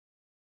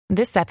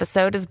This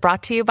episode is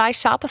brought to you by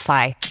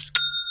Shopify.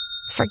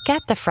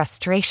 Forget the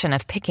frustration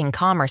of picking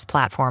commerce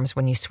platforms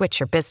when you switch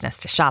your business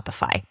to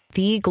Shopify,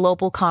 the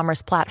global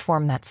commerce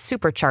platform that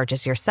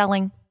supercharges your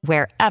selling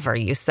wherever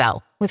you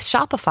sell. With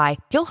Shopify,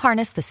 you'll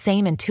harness the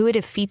same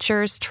intuitive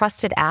features,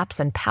 trusted apps,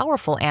 and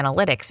powerful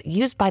analytics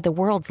used by the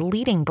world's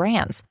leading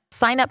brands.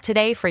 Sign up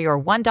today for your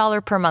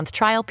 $1 per month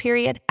trial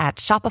period at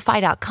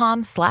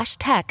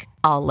shopify.com/tech,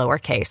 all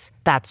lowercase.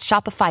 That's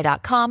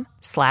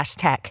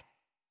shopify.com/tech.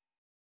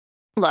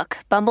 Look,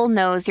 Bumble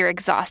knows you're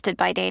exhausted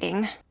by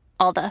dating.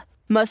 All the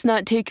must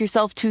not take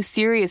yourself too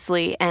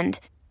seriously and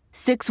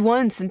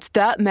 6'1" since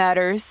that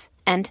matters.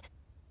 And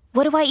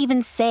what do I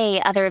even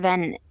say other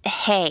than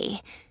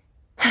hey?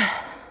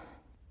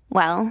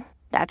 Well,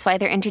 that's why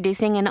they're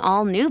introducing an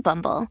all-new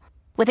Bumble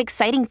with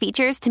exciting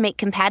features to make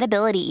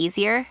compatibility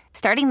easier,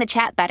 starting the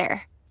chat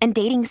better, and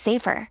dating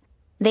safer.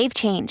 They've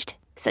changed,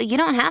 so you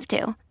don't have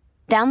to.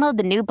 Download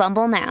the new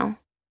Bumble now.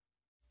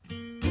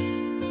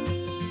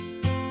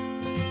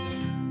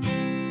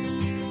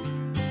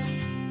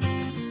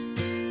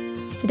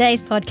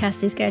 Today's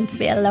podcast is going to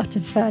be a lot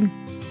of fun.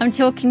 I'm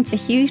talking to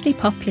hugely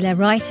popular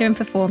writer and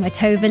performer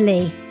Tova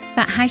Leigh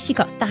about how she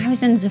got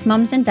thousands of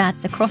mums and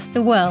dads across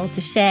the world to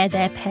share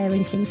their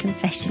parenting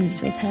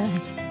confessions with her.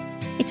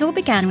 It all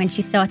began when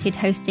she started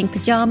hosting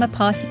pyjama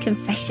party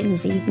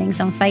confessions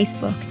evenings on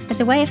Facebook as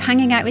a way of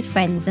hanging out with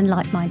friends and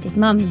like-minded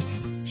mums.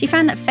 She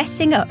found that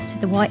fessing up to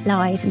the white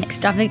lies and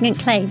extravagant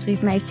claims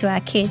we've made to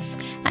our kids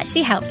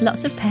actually helps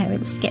lots of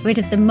parents get rid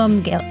of the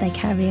mum guilt they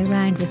carry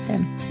around with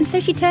them. And so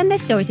she turned their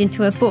stories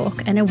into a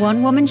book and a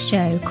one-woman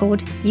show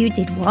called You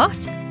Did What?,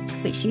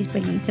 which she's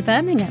bringing to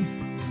Birmingham.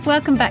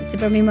 Welcome back to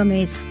Brummy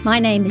Mummies. My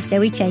name is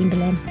Zoe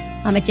Chamberlain.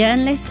 I'm a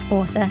journalist,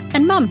 author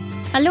and mum.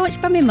 I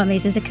launched Brummy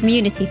Mummies as a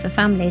community for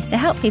families to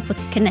help people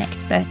to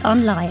connect both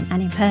online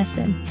and in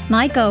person.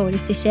 My goal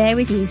is to share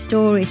with you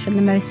stories from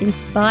the most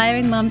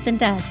inspiring mums and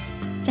dads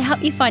to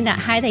help you find out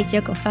how they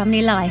juggle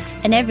family life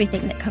and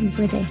everything that comes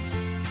with it.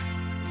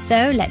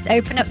 So let's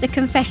open up the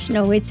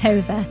confessional with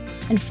Tova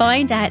and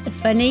find out the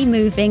funny,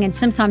 moving and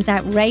sometimes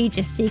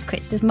outrageous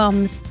secrets of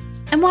mums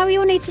and why we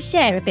all need to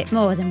share a bit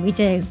more than we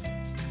do.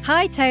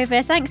 Hi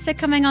Tova, thanks for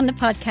coming on the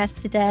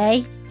podcast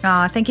today.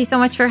 Oh, thank you so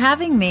much for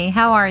having me.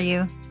 How are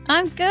you?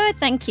 I'm good,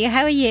 thank you.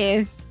 How are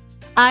you?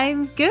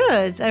 I'm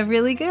good. I'm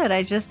really good.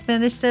 I just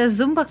finished a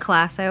Zumba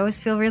class. I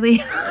always feel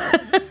really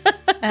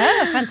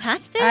Oh,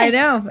 fantastic. I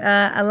know,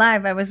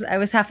 alive. I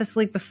was half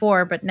asleep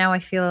before, but now I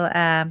feel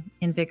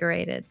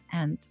invigorated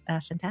and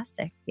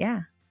fantastic.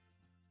 Yeah.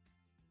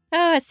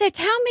 Oh, so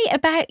tell me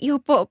about your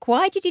book.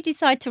 Why did you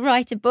decide to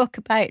write a book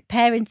about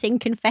parenting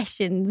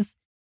confessions?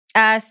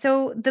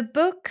 So the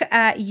book,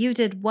 You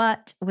Did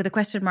What? With a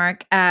question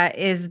mark,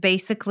 is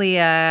basically,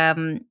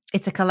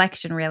 it's a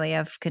collection really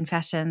of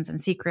confessions and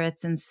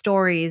secrets and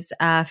stories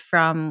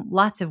from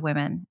lots of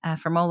women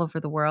from all over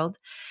the world.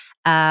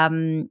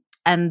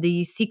 And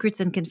the secrets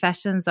and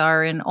confessions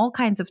are in all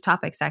kinds of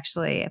topics,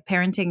 actually.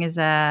 Parenting is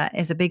a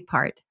big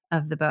part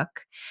of the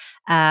book.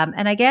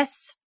 And I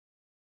guess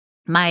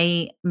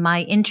my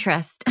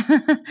interest,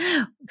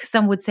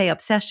 some would say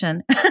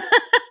obsession,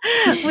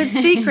 with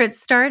secrets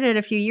started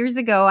a few years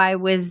ago. I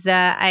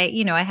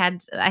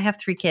have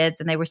 3 kids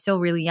and they were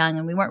still really young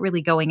and we weren't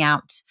really going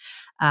out.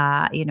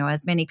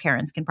 As many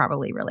parents can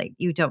probably relate,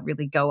 you don't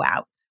really go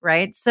out,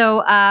 right?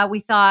 So we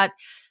thought,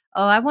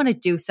 oh, I want to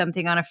do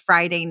something on a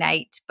Friday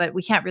night, but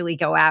we can't really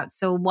go out.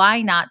 So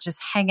why not just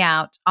hang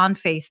out on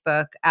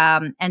Facebook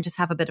and just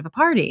have a bit of a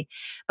party?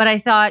 But I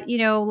thought,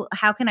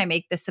 how can I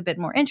make this a bit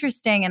more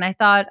interesting? And I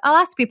thought, I'll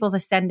ask people to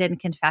send in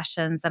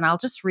confessions and I'll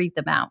just read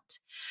them out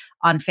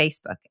on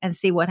Facebook and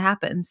see what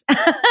happens.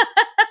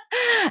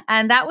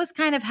 And that was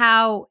kind of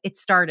how it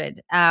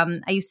started.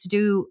 I used to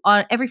do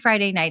every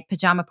Friday night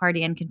pajama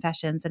party and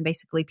confessions. And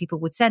basically people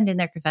would send in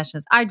their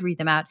confessions. I'd read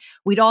them out.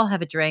 We'd all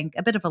have a drink,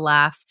 a bit of a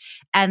laugh.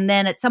 And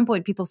then at some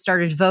point people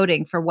started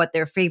voting for what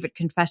their favorite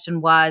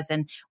confession was.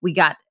 And we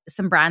got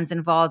some brands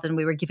involved and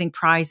we were giving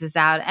prizes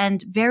out.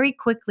 And very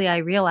quickly I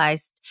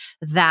realized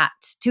that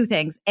 2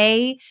 things.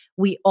 A,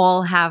 we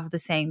all have the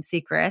same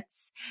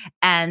secrets.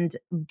 And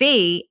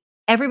B,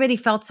 everybody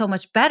felt so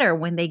much better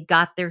when they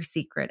got their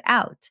secret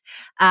out.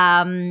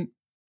 And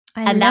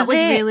that was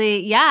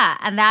really,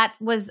 and that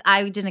was,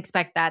 I didn't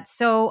expect that.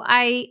 So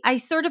I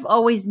sort of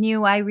always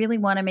knew I really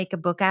want to make a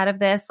book out of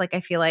this. Like, I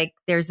feel like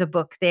there's a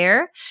book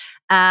there.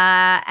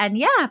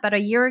 About a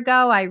year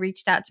ago, I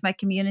reached out to my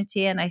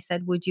community and I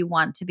said, would you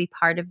want to be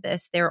part of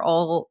this? They're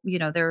all,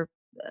 they're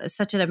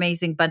such an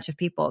amazing bunch of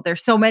people.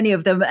 There's so many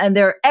of them and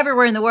they're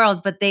everywhere in the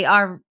world, but they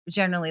are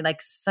generally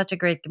like such a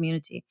great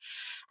community.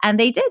 And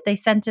they did. They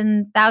sent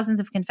in thousands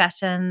of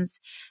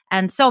confessions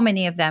and so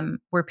many of them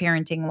were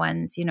parenting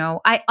ones.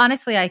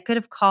 I could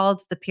have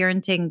called the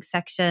parenting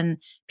section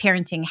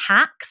Parenting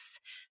Hacks.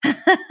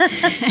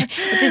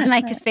 It does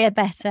make us feel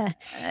better.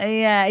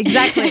 Yeah,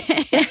 exactly.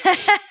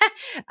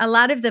 A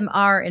lot of them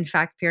are, in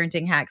fact,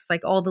 parenting hacks,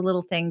 like all the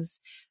little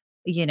things.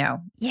 Yeah,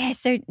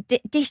 so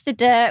dish the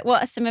dirt.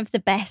 What are some of the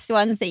best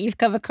ones that you've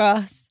come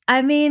across?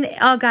 I mean,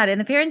 oh God, in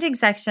the parenting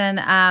section,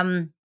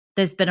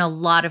 there's been a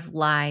lot of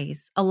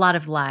lies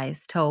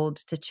told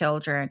to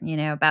children,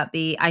 about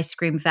the ice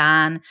cream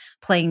van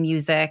playing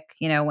music,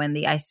 when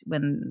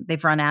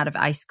they've run out of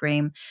ice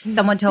cream.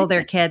 Someone told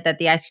their kid that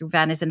the ice cream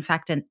van is in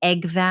fact an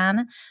egg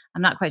van.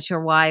 I'm not quite sure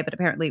why, but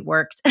apparently it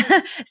worked.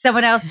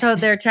 Someone else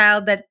told their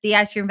child that the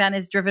ice cream van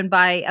is driven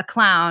by a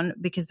clown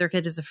because their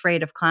kid is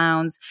afraid of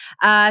clowns.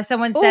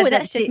 Someone said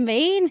that's just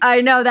mean.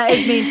 I know that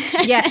is mean.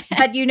 Yeah.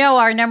 But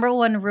our number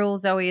one rule,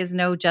 Zoe, is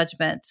no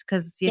judgment.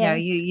 Because,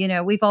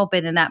 we've all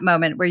been in that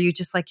moment where you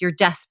just you're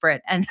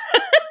desperate and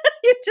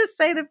you just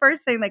say the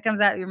first thing that comes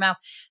out of your mouth.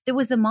 There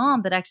was a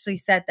mom that actually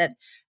said that,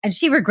 and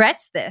she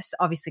regrets this,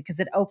 obviously, because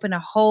it opened a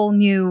whole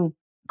new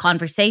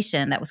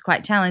conversation that was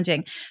quite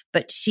challenging.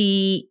 But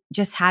she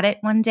just had it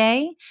one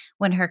day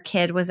when her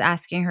kid was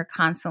asking her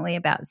constantly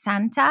about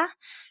Santa,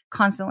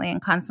 constantly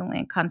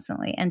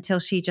until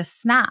she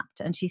just snapped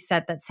and she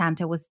said that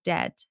Santa was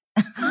dead.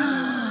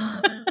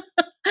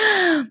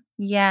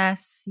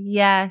 Yes,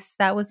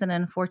 that was an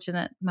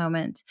unfortunate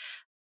moment.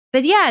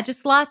 But yeah,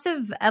 just lots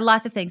of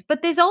things.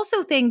 But there's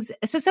also things.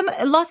 So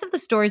lots of the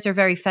stories are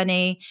very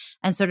funny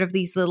and sort of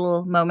these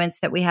little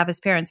moments that we have as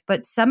parents.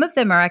 But some of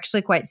them are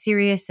actually quite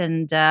serious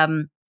and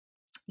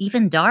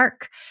even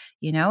dark.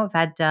 I've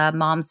had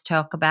moms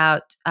talk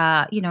about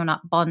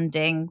not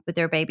bonding with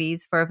their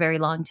babies for a very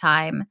long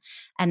time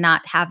and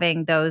not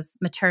having those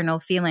maternal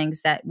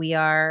feelings that we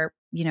are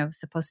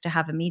supposed to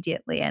have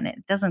immediately, and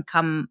it doesn't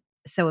come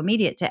so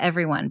immediate to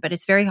everyone, but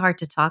it's very hard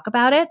to talk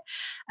about it.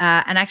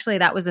 And actually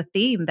that was a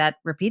theme that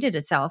repeated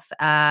itself.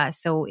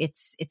 So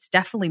it's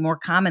definitely more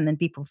common than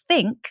people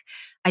think.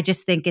 I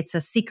just think it's a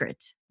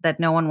secret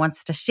that no one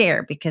wants to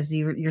share because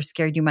you're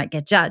scared you might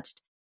get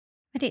judged.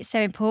 But it's so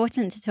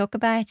important to talk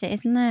about it,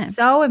 isn't it?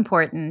 So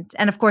important.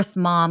 And of course,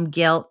 mom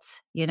guilt,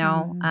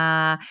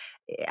 I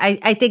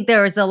think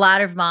there was a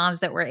lot of moms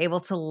that were able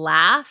to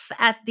laugh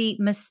at the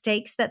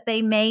mistakes that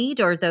they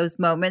made or those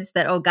moments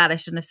that, oh God, I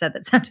shouldn't have said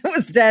that Santa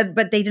was dead,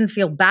 but they didn't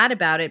feel bad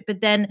about it.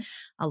 But then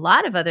a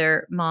lot of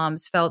other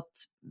moms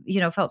felt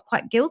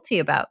quite guilty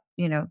about,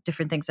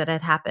 different things that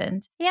had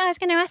happened. Yeah, I was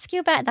going to ask you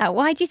about that.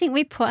 Why do you think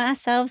we put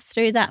ourselves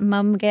through that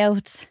mum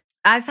guilt?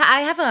 I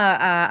have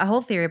a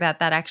whole theory about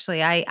that,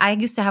 actually. I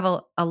used to have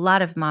a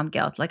lot of mom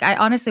guilt. I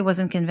honestly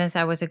wasn't convinced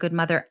I was a good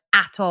mother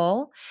at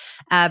all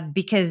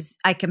because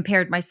I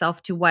compared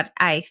myself to what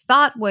I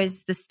thought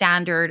was the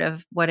standard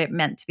of what it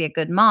meant to be a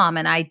good mom.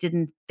 And I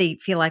didn't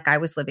feel like I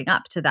was living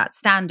up to that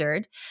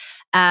standard.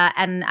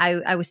 And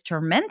I was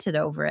tormented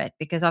over it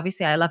because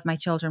obviously I love my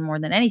children more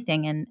than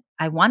anything. And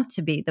I want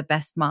to be the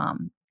best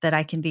mom that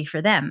I can be for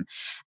them.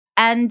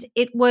 And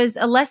it was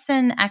a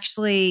lesson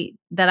actually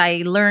that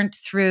I learned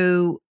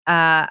through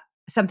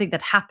something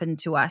that happened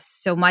to us.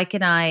 So Mike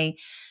and I,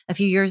 a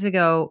few years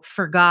ago,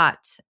 forgot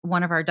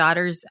one of our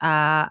daughter's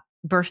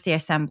birthday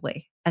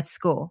assembly at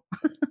school.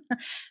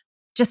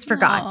 Just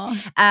forgot.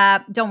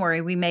 Don't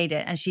worry, we made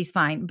it and she's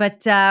fine.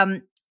 But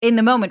in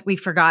the moment we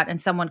forgot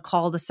and someone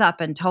called us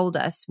up and told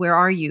us, where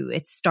are you?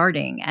 It's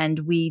starting. And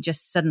we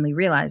just suddenly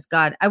realized,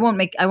 God, I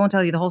won't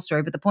tell you the whole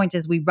story, but the point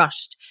is we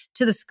rushed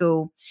to the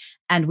school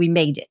and we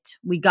made it.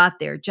 We got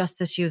there just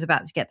as she was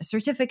about to get the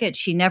certificate.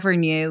 She never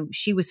knew.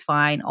 She was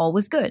fine. All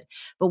was good.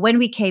 But when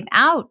we came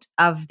out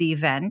of the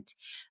event,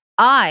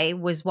 I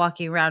was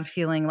walking around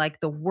feeling like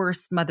the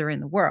worst mother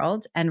in the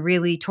world and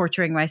really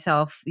torturing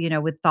myself,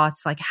 with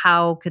thoughts like,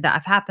 how could that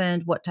have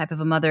happened? What type of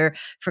a mother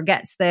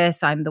forgets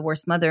this? I'm the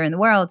worst mother in the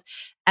world.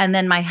 And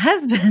then my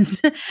husband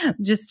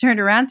just turned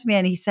around to me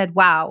and he said,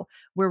 wow,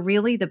 we're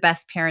really the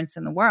best parents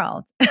in the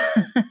world.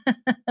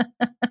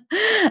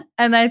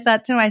 And I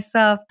thought to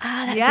myself,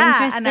 that's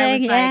yeah. interesting. And I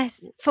was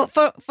yes.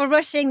 For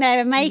rushing there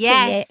and making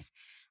it.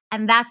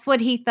 And that's what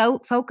he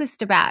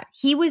focused about.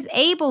 He was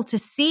able to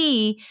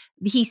see,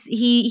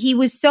 he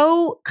was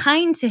so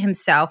kind to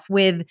himself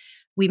with,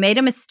 we made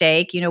a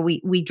mistake,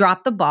 we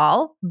dropped the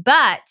ball,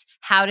 but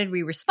how did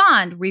we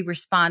respond? We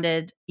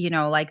responded,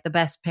 like the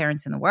best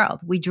parents in the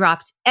world. We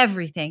dropped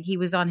everything. He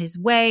was on his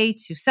way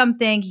to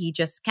something. He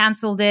just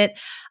canceled it.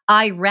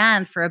 I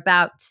ran for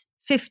about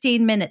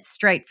 15 minutes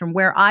straight from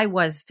where I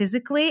was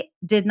physically,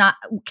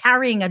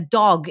 carrying a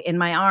dog in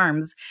my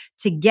arms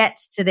to get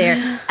to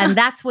there. And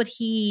that's what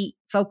he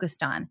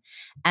focused on.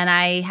 And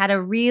I had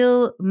a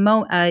real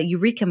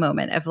eureka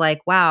moment of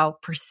like, wow,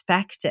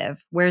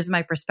 perspective. Where's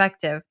my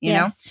perspective? You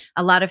know,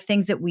 a lot of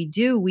things that we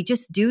do, we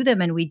just do them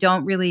and we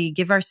don't really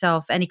give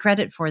ourselves any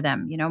credit for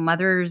them.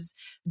 Mothers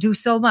do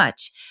so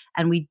much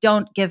and we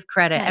don't give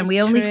credit and we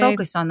only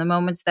focus on the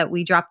moments that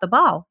we drop the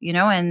ball,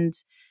 and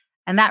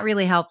that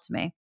really helped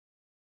me.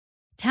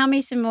 Tell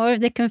me some more of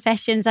the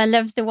confessions. I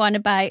love the one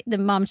about the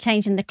mom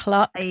changing the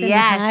clocks in the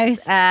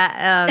house.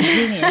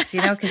 Genius,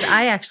 because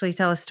I actually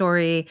tell a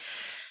story,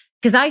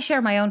 because I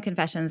share my own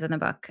confessions in the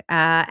book.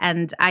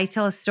 And I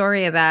tell a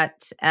story about,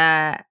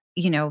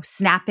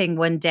 snapping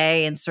one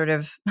day and sort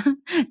of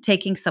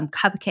taking some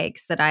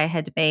cupcakes that I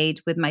had made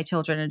with my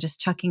children and just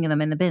chucking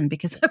them in the bin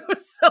because I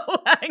was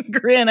so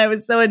angry and I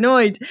was so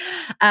annoyed.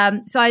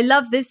 So I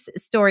love this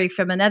story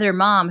from another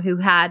mom who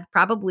had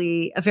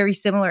probably a very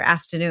similar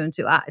afternoon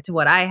to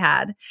what I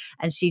had.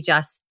 And she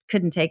just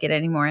couldn't take it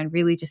anymore and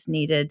really just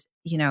needed,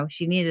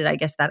 she needed, I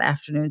guess, that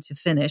afternoon to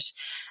finish.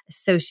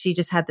 So she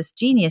just had this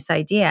genius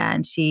idea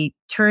and she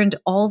turned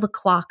all the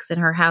clocks in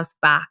her house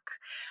back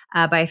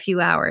by a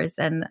few hours.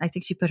 And I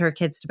think she put her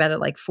kids to bed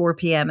at like 4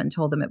 p.m. and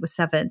told them it was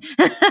 7.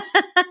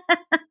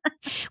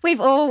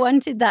 We've all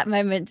wanted that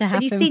moment to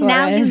happen. But you see,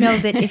 now you know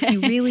that if you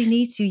really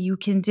need to, you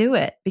can do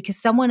it because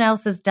someone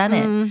else has done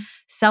it.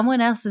 Someone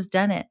else has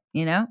done it,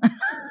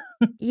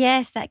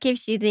 Yes, that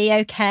gives you the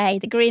okay,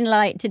 the green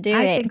light to do it.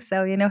 I think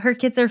so. Her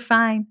kids are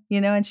fine,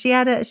 and she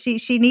had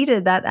she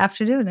needed that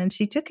afternoon and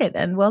she took it,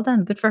 and well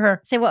done. Good for her.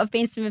 So what have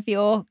been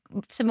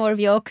some more of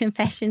your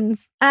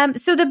confessions?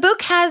 So the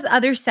book has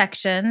other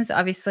sections.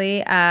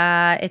 Obviously,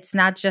 it's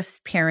not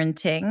just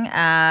parenting.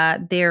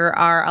 There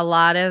are a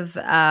lot of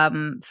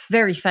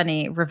very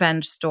funny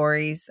revenge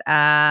stories.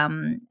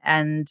 And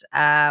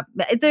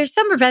there's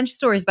some revenge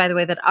stories, by the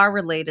way, that are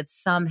related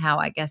somehow,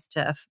 I guess,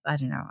 to, I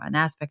don't know, an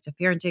aspect of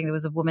parenting. There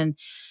was a woman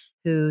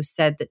who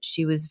said that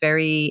she was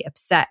very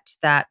upset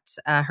that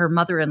her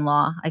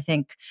mother-in-law, I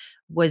think,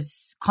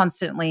 was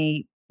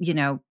constantly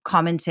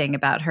commenting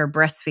about her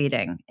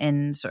breastfeeding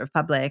in sort of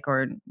public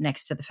or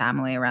next to the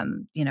family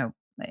around,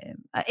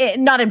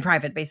 not in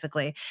private,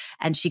 basically.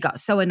 And she got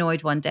so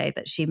annoyed one day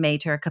that she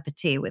made her a cup of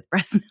tea with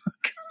breast milk.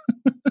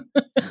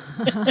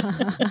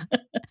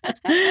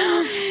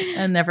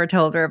 And never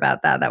told her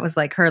about that. That was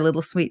like her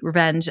little sweet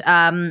revenge.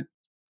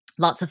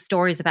 Lots of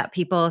stories about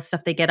people,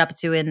 stuff they get up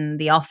to in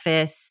the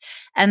office.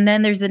 And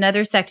then there's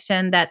another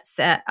section that's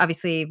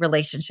obviously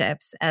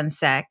relationships and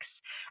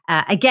sex.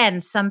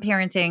 Again, some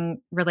parenting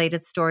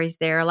related stories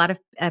there. A lot of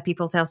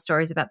people tell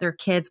stories about their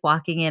kids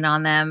walking in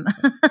on them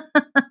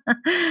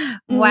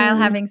while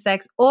having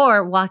sex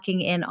or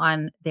walking in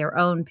on their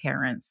own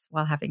parents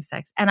while having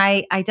sex. And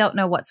I don't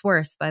know what's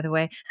worse, by the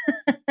way.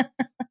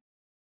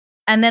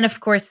 And then, of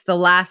course, the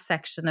last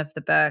section of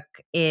the book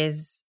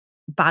is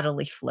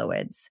bodily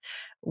fluids,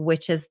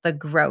 which is the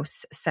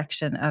gross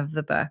section of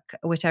the book,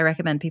 which I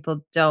recommend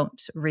people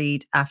don't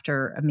read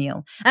after a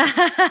meal.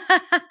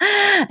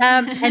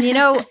 And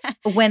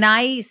when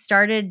I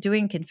started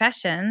doing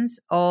confessions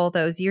all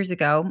those years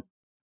ago,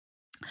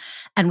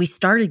 and we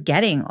started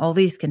getting all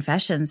these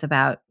confessions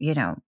about,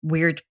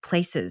 weird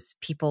places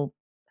people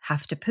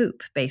have to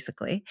poop,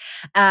 basically,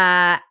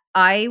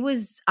 I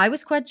was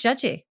quite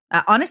judgy.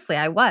 Honestly,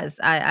 I was.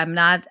 I'm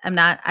not.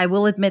 I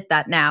will admit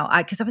that now,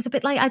 because I was a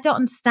bit like, I don't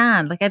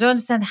understand. Like, I don't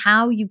understand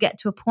how you get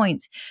to a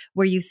point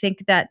where you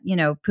think that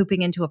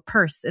pooping into a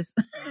purse is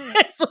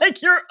it's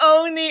like your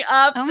only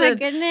option. Oh my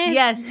goodness!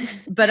 Yes,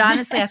 but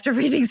honestly, after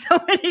reading so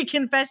many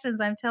confessions,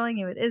 I'm telling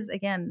you, it is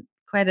again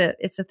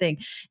it's a thing.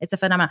 It's a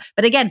phenomenon.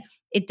 But again,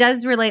 it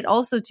does relate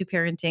also to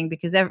parenting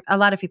because a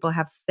lot of people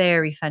have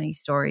very funny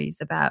stories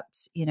about,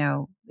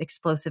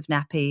 explosive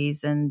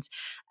nappies and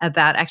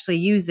about actually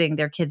using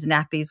their kids'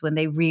 nappies when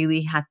they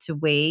really had to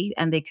wee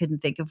and they couldn't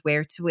think of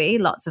where to wee.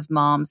 Lots of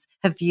moms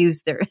have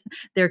used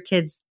their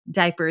kids'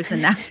 diapers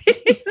and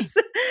nappies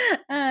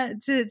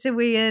to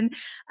wee in.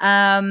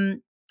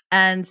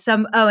 And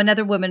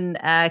another woman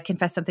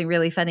confessed something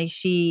really funny.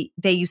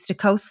 They used to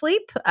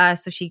co-sleep.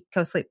 So she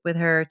co-sleep with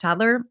her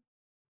toddler.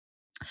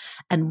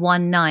 And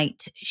one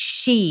night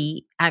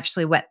she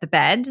actually wet the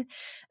bed,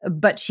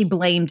 but she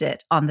blamed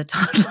it on the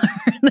toddler.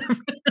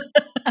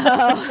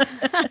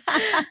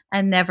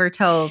 And never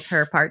told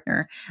her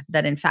partner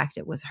that in fact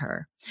it was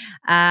her.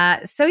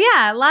 So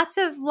yeah, lots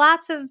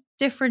of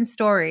different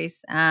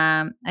stories.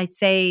 I'd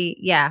say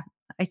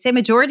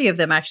majority of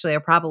them actually are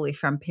probably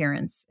from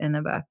parents in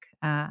the book.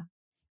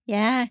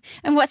 Yeah.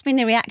 And what's been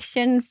the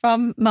reaction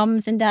from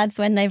moms and dads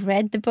when they've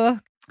read the book?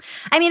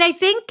 I mean, I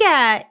think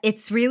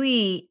it's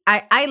really,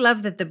 I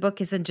love that the book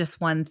isn't just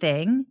one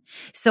thing.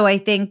 So I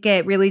think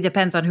it really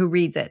depends on who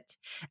reads it.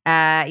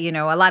 A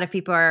lot of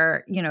people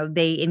are,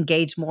 they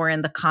engage more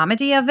in the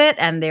comedy of it.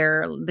 And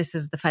this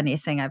is the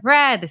funniest thing I've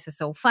read. This is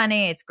so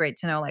funny. It's great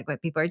to know like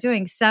what people are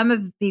doing.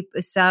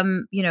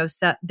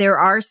 There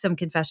are some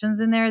confessions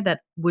in there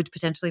that would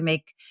potentially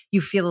make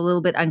you feel a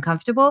little bit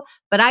uncomfortable,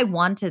 but I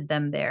wanted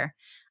them there.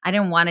 I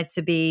didn't want it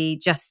to be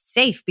just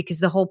safe because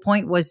the whole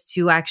point was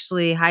to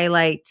actually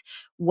highlight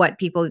what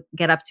people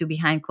get up to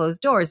behind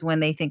closed doors when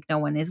they think no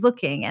one is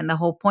looking. And the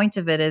whole point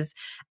of it is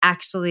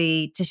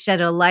actually to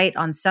shed a light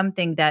on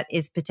something that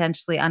is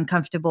potentially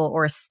uncomfortable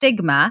or a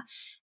stigma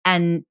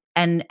and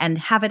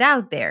have it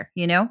out there,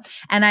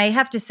 And I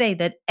have to say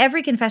that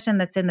every confession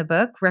that's in the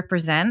book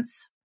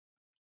represents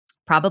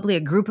probably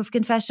a group of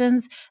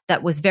confessions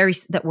that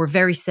were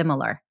very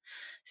similar.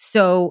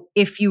 So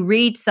if you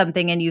read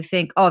something and you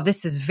think, oh,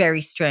 this is very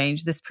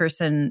strange, this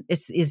person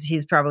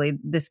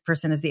this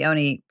person is the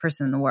only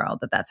person in the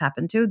world that's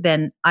happened to,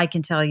 then I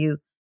can tell you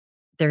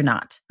they're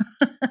not.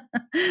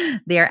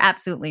 They are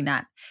absolutely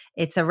not.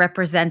 It's a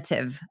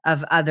representative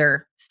of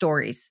other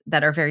stories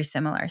that are very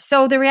similar.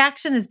 So the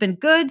reaction has been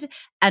good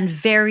and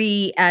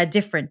very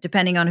different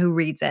depending on who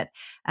reads it.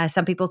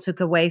 Some people took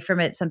away from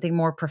it something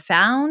more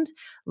profound,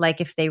 like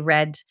if they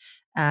read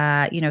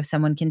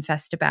someone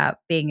confessed about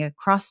being a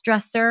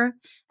cross-dresser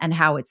and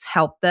how it's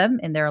helped them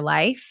in their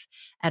life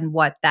and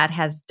what that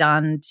has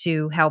done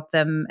to help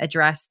them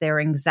address their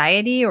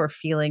anxiety or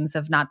feelings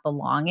of not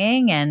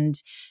belonging. And,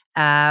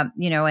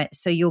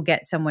 so you'll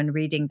get someone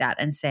reading that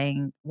and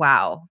saying,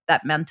 wow,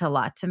 that meant a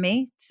lot to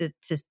me to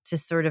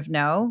sort of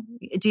know.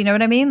 Do you know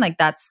what I mean? Like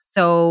that's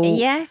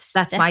Yes,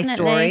 that's definitely. my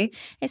story.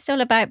 It's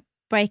all about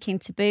breaking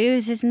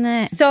taboos, isn't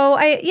it? So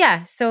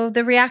so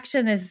the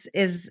reaction is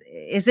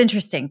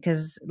interesting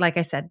because, like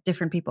I said,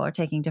 different people are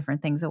taking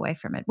different things away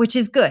from it, which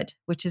is good,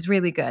 which is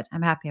really good.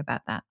 I'm happy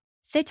about that.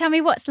 So tell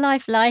me, what's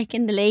life like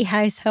in the Lee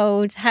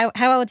household? How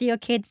old are your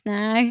kids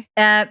now?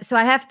 So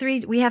I have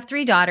three. We have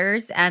three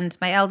daughters, and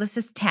my eldest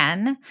is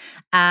 10.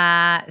 We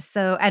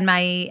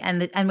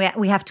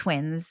have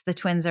twins. The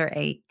twins are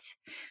 8.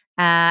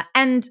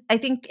 And I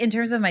think in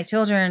terms of my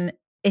children,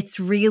 it's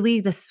really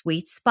the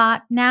sweet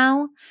spot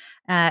now.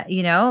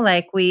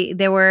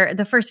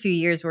 The first few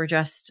years were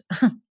just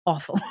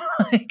awful,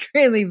 like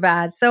really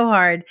bad, so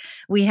hard.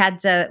 We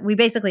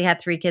basically had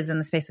 3 kids in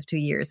the space of 2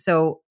 years.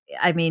 So,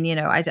 I mean,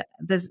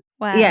 there's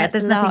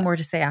nothing more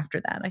to say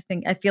after that.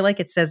 I feel like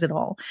it says it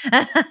all.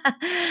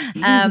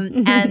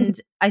 And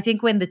I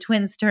think when the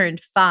twins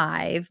turned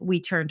 5,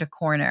 we turned a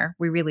corner.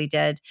 We really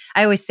did.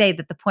 I always say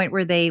that the point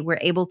where they were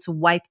able to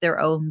wipe their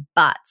own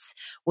butts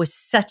was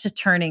such a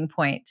turning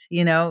point,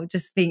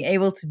 just being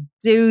able to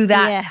do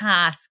that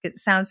task. It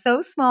sounds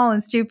so small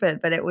and stupid,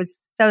 but it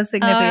was so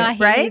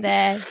significant, right?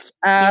 Yes.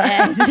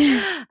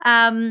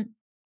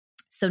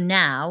 So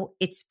now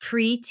it's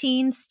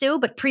preteen still,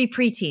 but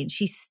preteen.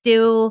 She's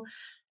still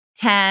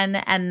 10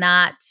 and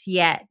not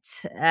yet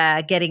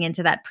getting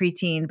into that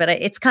preteen, but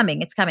it's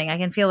coming. It's coming. I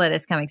can feel it.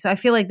 It's coming. So I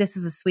feel like this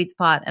is a sweet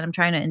spot, and I'm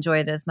trying to enjoy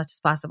it as much as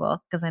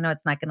possible because I know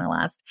it's not going to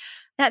last.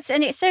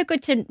 And it's so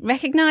good to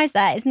recognize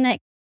that, isn't it?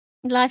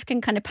 Life can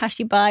kind of pass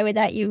you by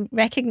without you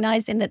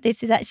recognizing that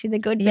this is actually the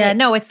good bit. Yeah,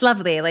 no, it's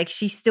lovely. Like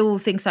she still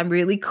thinks I'm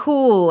really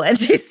cool and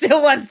she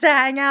still wants to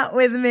hang out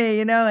with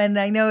me, and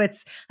I know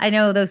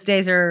those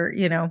days are,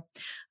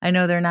 I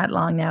know they're not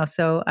long now.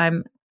 So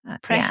I'm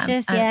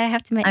precious. I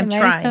have to make the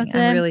most of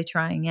them. I'm really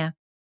trying. Yeah.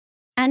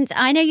 And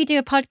I know you do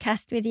a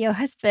podcast with your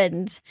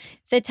husband.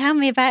 So tell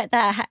me about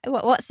that.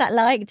 What's that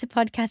like to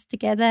podcast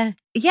together?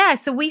 Yeah,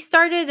 so we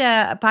started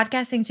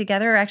podcasting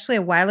together actually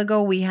a while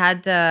ago. We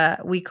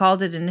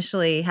called it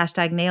initially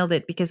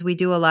 #NailedIt because we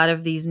do a lot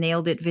of these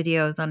nailed it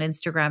videos on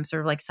Instagram,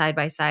 sort of like side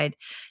by side,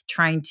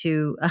 trying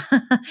to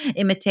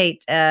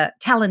imitate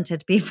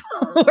talented people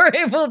who are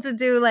able to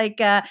do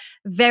like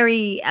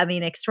very,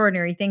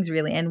 extraordinary things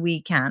really, and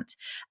we can't.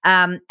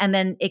 And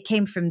then it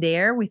came from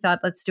there. We thought,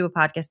 let's do a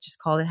podcast, just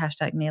call it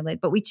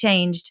 #NailedIt. But we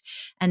changed,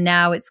 and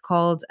now it's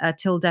called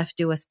Till Death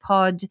Do Us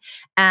Pod.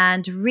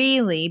 And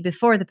really,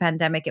 before the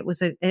pandemic, it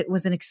was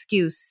an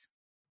excuse.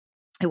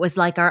 It was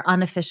like our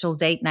unofficial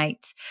date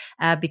night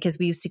because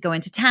we used to go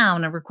into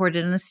town and record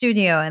it in a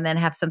studio and then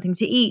have something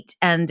to eat.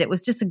 And it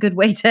was just a good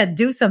way to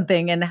do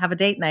something and have a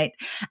date night.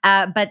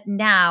 But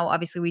now,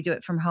 obviously, we do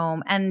it from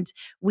home. And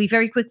we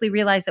very quickly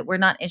realized that we're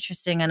not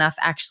interesting enough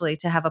actually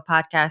to have a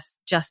podcast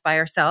just by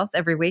ourselves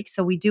every week.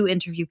 So we do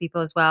interview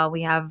people as well.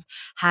 We have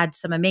had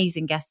some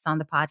amazing guests on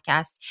the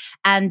podcast.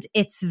 And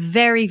it's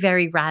very,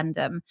 very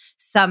random.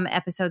 Some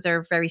episodes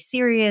are very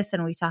serious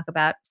and we talk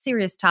about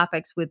serious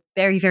topics with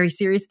very, very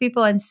serious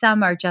people. And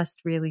some are just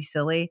really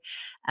silly.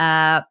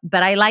 But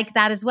I like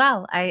that as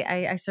well.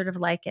 I sort of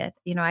like it.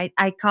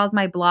 I called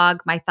my blog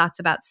My Thoughts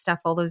About Stuff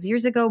all those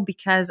years ago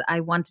because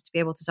I wanted to be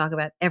able to talk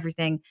about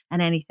everything and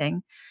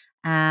anything.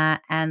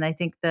 And I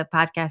think the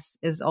podcast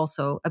is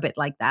also a bit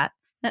like that.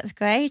 That's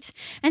great.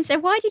 And so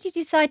why did you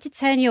decide to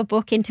turn your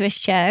book into a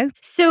show?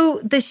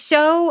 So the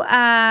show,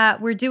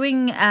 I'm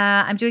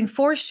doing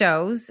 4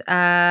 shows.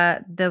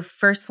 The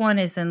first one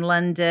is in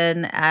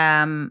London.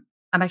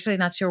 I'm actually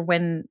not sure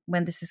when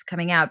this is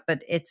coming out,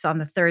 but it's on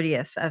the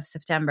 30th of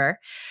September.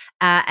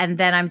 And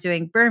then I'm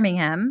doing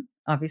Birmingham,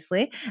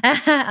 obviously,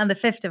 on the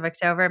 5th of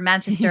October,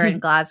 Manchester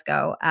and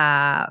Glasgow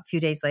a few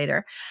days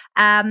later.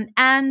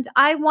 And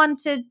I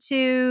wanted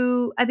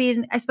to,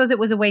 I suppose it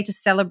was a way to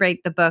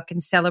celebrate the book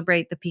and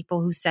celebrate the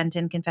people who sent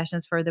in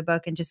confessions for the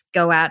book and just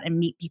go out and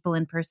meet people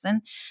in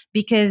person.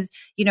 Because,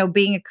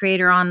 being a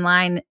creator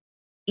online,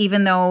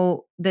 even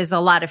though there's a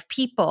lot of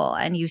people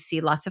and you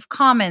see lots of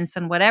comments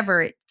and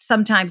whatever, it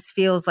sometimes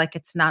feels like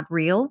it's not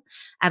real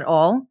at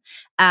all.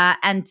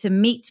 And to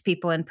meet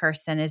people in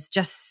person is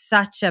just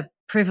such a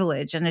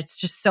privilege, and it's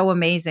just so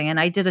amazing. And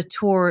I did a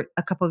tour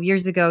a couple of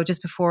years ago,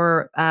 just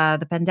before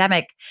the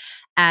pandemic,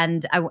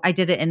 and I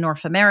did it in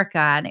North America,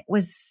 and it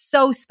was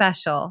so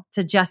special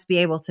to just be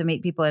able to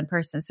meet people in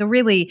person. So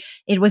really,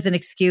 it was an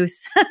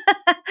excuse.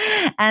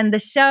 And the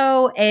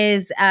show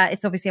is,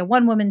 it's obviously a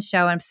one-woman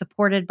show. I'm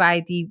supported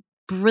by the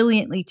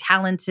brilliantly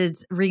talented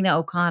Rena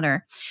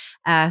O'Connor,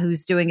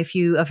 who's doing a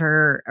few of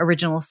her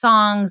original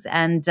songs.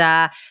 And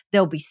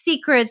there'll be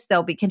secrets,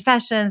 there'll be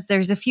confessions.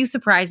 There's a few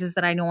surprises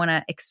that I don't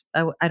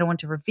want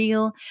to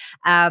reveal.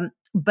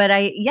 But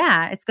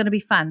it's going to be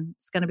fun.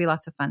 It's going to be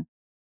lots of fun.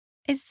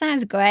 It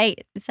sounds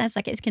great. It sounds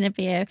like it's going to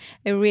be a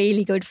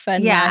really good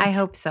fun Yeah, night. I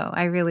hope so.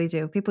 I really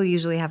do. People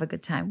usually have a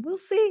good time. We'll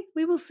see.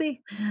 We will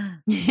see.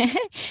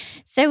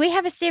 So we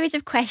have a series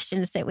of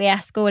questions that we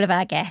ask all of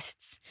our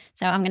guests.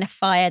 So I'm going to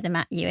fire them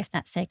at you if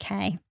that's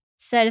okay.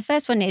 So the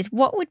first one is,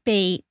 what would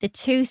be the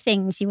 2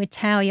 things you would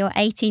tell your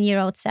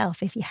 18-year-old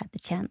self if you had the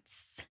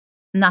chance?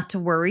 Not to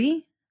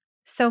worry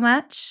so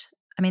much.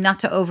 I mean, not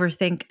to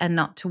overthink and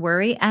not to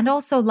worry. And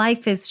also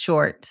life is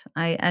short.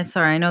 I'm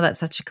sorry. I know that's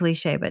such a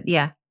cliche, but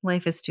yeah,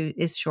 life is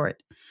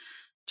short.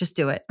 Just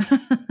do it.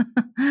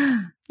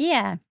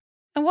 Yeah.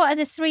 And what are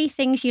the 3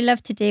 things you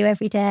love to do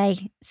every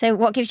day? So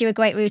what gives you a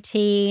great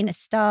routine, a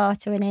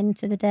start or an end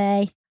to the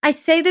day? I'd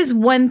say there's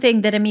one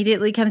thing that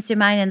immediately comes to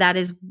mind, and that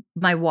is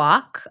my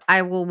walk.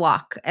 I will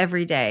walk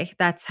every day.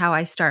 That's how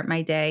I start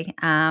my day.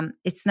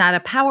 It's not a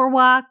power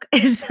walk.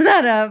 It's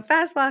not a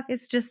fast walk.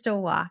 It's just a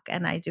walk.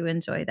 And I do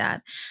enjoy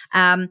that.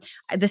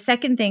 The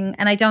second thing,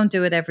 and I don't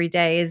do it every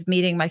day, is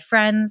meeting my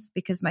friends,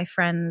 because my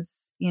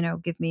friends,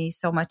 give me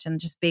so much, and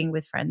just being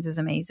with friends is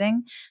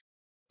amazing.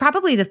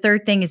 Probably the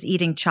third thing is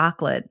eating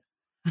chocolate.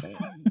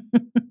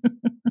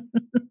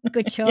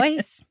 Good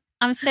choice.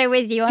 I'm so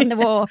with you on the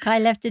walk. I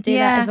love to do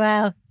that as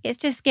well. It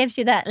just gives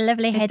you that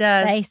lovely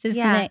headspace, doesn't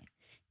it?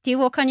 Do you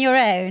walk on your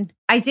own?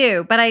 I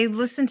do, but I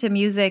listen to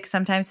music,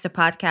 sometimes to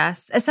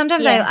podcasts.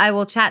 Sometimes I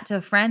will chat to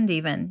a friend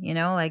even,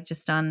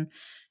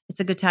 it's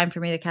a good time for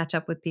me to catch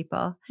up with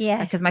people.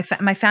 Yeah. Because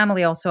my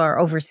family also are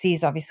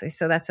overseas, obviously.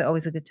 So that's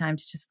always a good time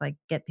to just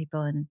get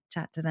people and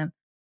chat to them.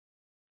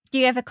 Do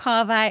you ever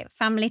carve out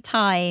family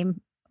time,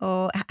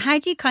 or how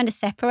do you kind of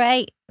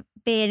separate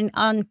being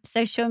on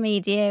social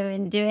media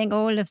and doing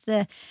all of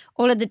the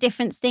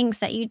different things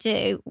that you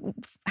do?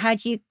 How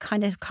do you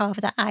kind of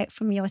carve that out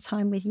from your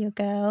time with your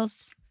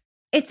girls?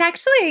 It's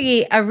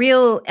actually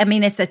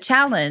it's a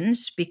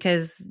challenge,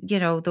 because,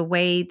 the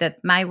way that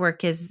my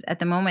work is at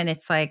the moment,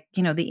 it's like,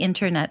 the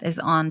internet is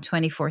on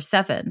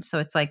 24/7. So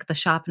it's like the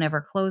shop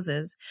never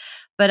closes.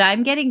 But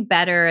I'm getting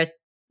better at,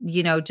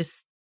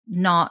 just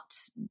not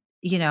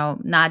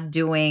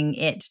doing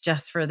it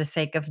just for the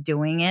sake of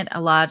doing it.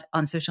 A lot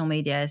on social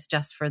media is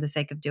just for the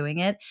sake of doing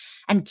it,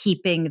 and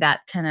keeping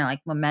that kind of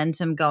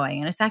momentum going.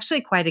 And it's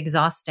actually quite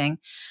exhausting.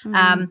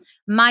 Mm-hmm.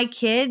 My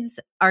kids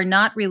are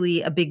not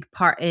really a big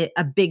part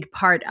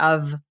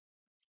of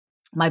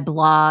my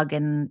blog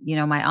and,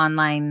 my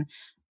online.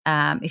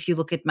 If you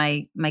look at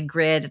my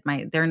grid,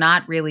 they're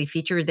not really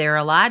featured there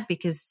a lot,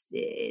 because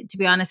to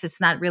be honest, it's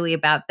not really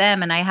about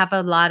them. And I have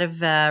a lot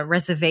of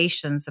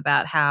reservations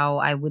about how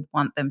I would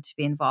want them to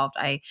be involved.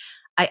 I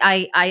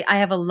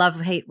have a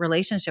love-hate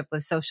relationship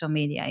with social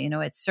media.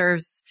 It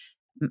serves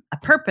a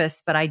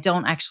purpose, but I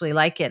don't actually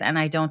like it, and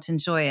I don't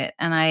enjoy it.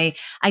 And I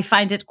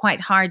find it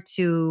quite hard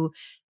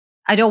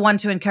I don't want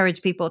to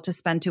encourage people to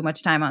spend too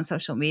much time on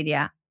social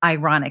media,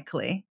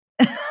 ironically.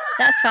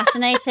 That's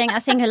fascinating. I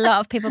think a lot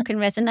of people can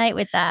resonate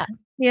with that.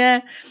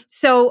 Yeah.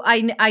 So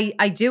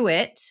I do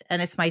it,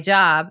 and it's my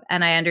job,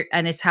 and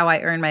and it's how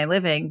I earn my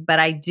living, but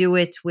I do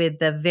it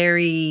with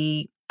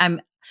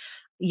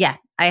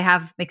I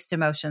have mixed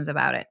emotions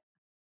about it.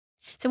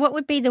 So what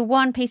would be the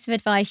one piece of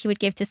advice you would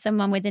give to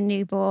someone with a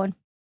newborn?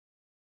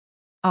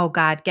 Oh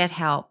God, get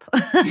help.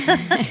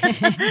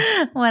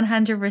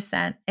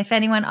 100%. If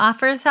anyone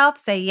offers help,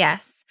 say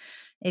yes.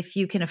 If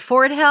you can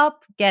afford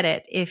help, get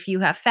it. If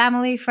you have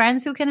family,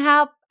 friends who can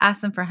help,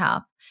 ask them for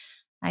help.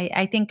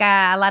 I think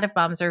a lot of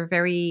moms are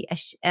very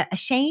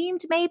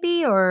ashamed,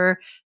 maybe, or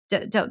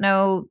don't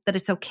know that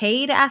it's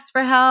okay to ask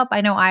for help.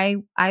 I know I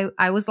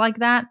was like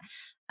that.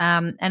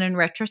 And in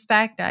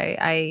retrospect,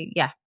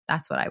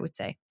 that's what I would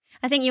say.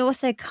 I think you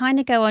also kind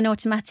of go on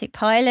automatic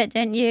pilot,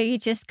 don't you? You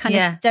just kind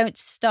of don't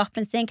stop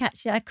and think,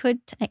 actually, I could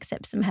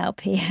accept some help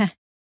here.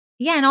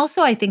 Yeah. And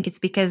also I think it's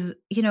because,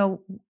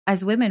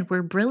 as women,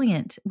 we're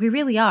brilliant. We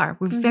really are.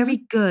 We're very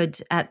good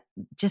at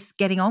just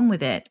getting on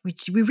with it,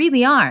 which we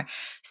really are.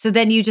 So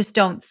then you just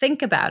don't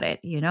think about it,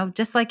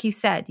 just like you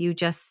said, you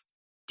just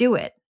do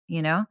it,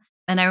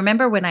 And I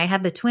remember when I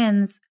had the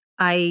twins,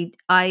 I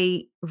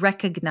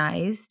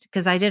recognized,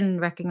 because I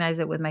didn't recognize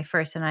it with my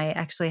first, and I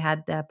actually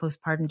had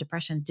postpartum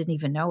depression, didn't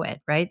even know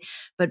it, right?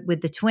 But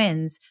with the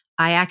twins,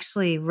 I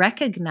actually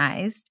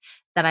recognized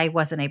that I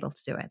wasn't able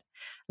to do it,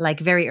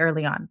 very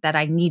early on, that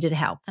I needed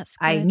help. That's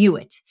good. I knew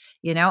it,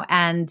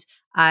 and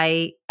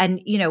I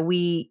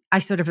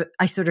sort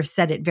of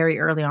said it very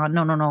early on.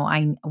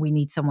 No, we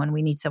need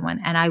someone.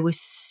 And I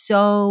was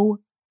so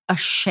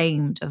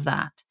ashamed of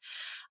that.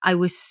 I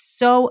was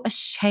so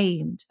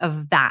ashamed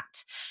of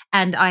that.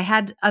 And I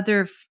had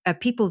other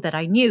people that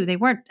I knew. They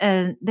weren't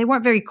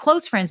very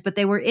close friends, but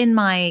they were in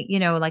my,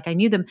 like I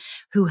knew them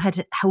who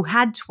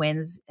had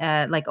twins,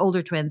 like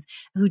older twins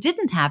who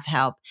didn't have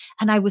help.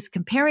 And I was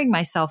comparing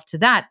myself to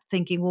that,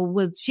 thinking,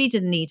 well, she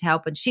didn't need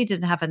help, and she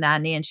didn't have a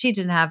nanny, and she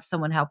didn't have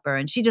someone help her,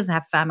 and she doesn't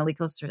have family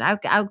close to her.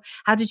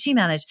 How did she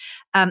manage?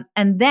 And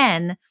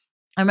then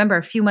I remember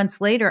a few months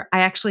later,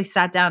 I actually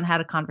sat down and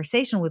had a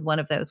conversation with one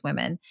of those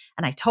women.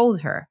 And I told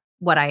her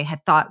what I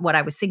had thought, what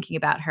I was thinking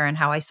about her and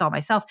how I saw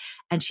myself.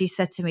 And she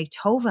said to me,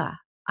 Tova,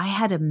 I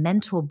had a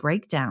mental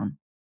breakdown.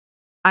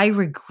 I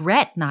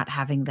regret not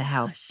having the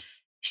help. Gosh.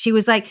 She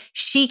was like,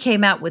 she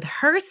came out with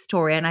her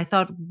story. And I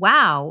thought,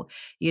 wow,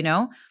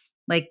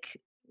 like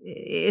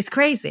it's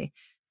crazy.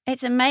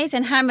 It's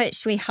amazing how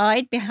much we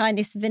hide behind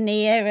this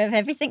veneer of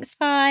everything's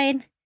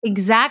fine.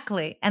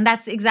 Exactly. And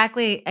that's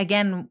exactly,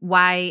 again,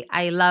 why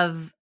I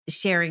love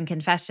sharing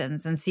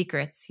confessions and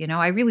secrets.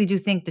 I really do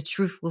think the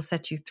truth will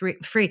set you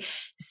free.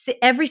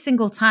 Every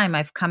single time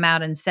I've come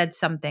out and said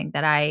something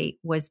that I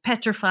was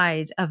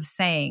petrified of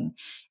saying,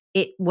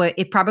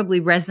 it probably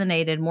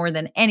resonated more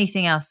than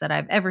anything else that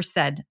I've ever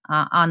said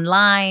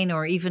online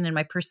or even in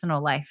my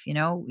personal life.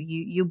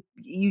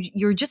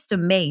 You're just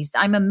amazed.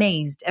 I'm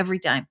amazed every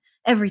time.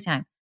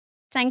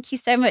 Thank you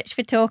so much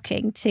for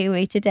talking to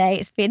me today.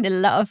 It's been a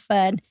lot of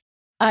fun.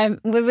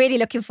 We're really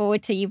looking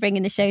forward to you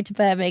bringing the show to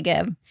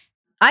Birmingham.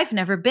 I've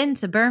never been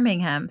to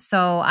Birmingham,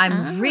 so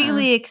I'm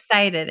really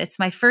excited. It's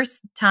my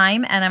first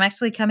time, and I'm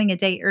actually coming a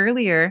day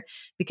earlier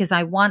because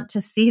I want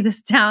to see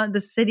this town,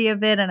 the city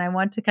of it, and I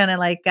want to kind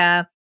of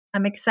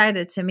I'm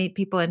excited to meet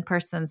people in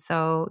person.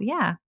 So,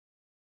 yeah.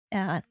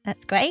 Oh,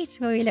 that's great.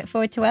 Well, we look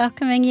forward to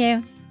welcoming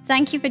you.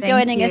 Thank you for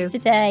joining us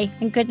today,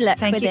 and good luck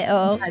with it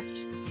all.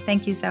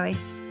 Thank you, Zoe.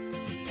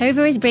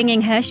 Tova is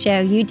bringing her show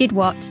You Did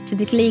What to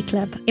the Glee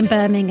Club in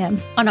Birmingham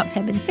on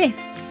October the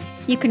 5th.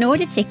 You can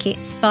order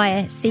tickets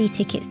via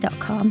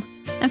ctickets.com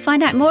and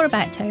find out more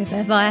about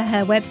Tova via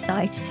her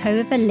website,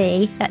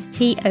 tovaligh, that's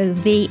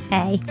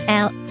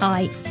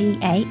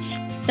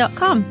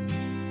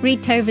TOVALIGH.com.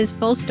 Read Tova's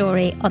full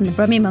story on the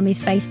Brummy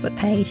Mummies Facebook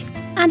page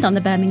and on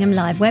the Birmingham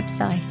Live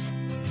website.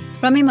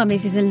 Brummy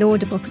Mummies is a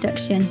laudable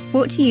production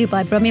brought to you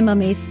by Brummy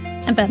Mummies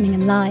and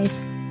Birmingham Live.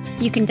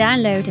 You can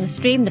download and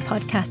stream the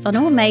podcast on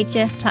all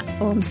major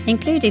platforms,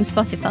 including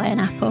Spotify and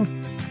Apple.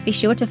 Be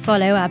sure to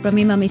follow our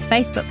Brummy Mummies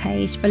Facebook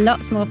page for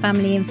lots more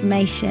family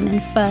information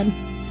and fun.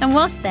 And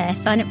whilst there,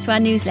 sign up to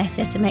our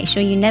newsletter to make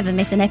sure you never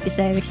miss an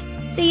episode.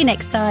 See you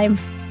next time.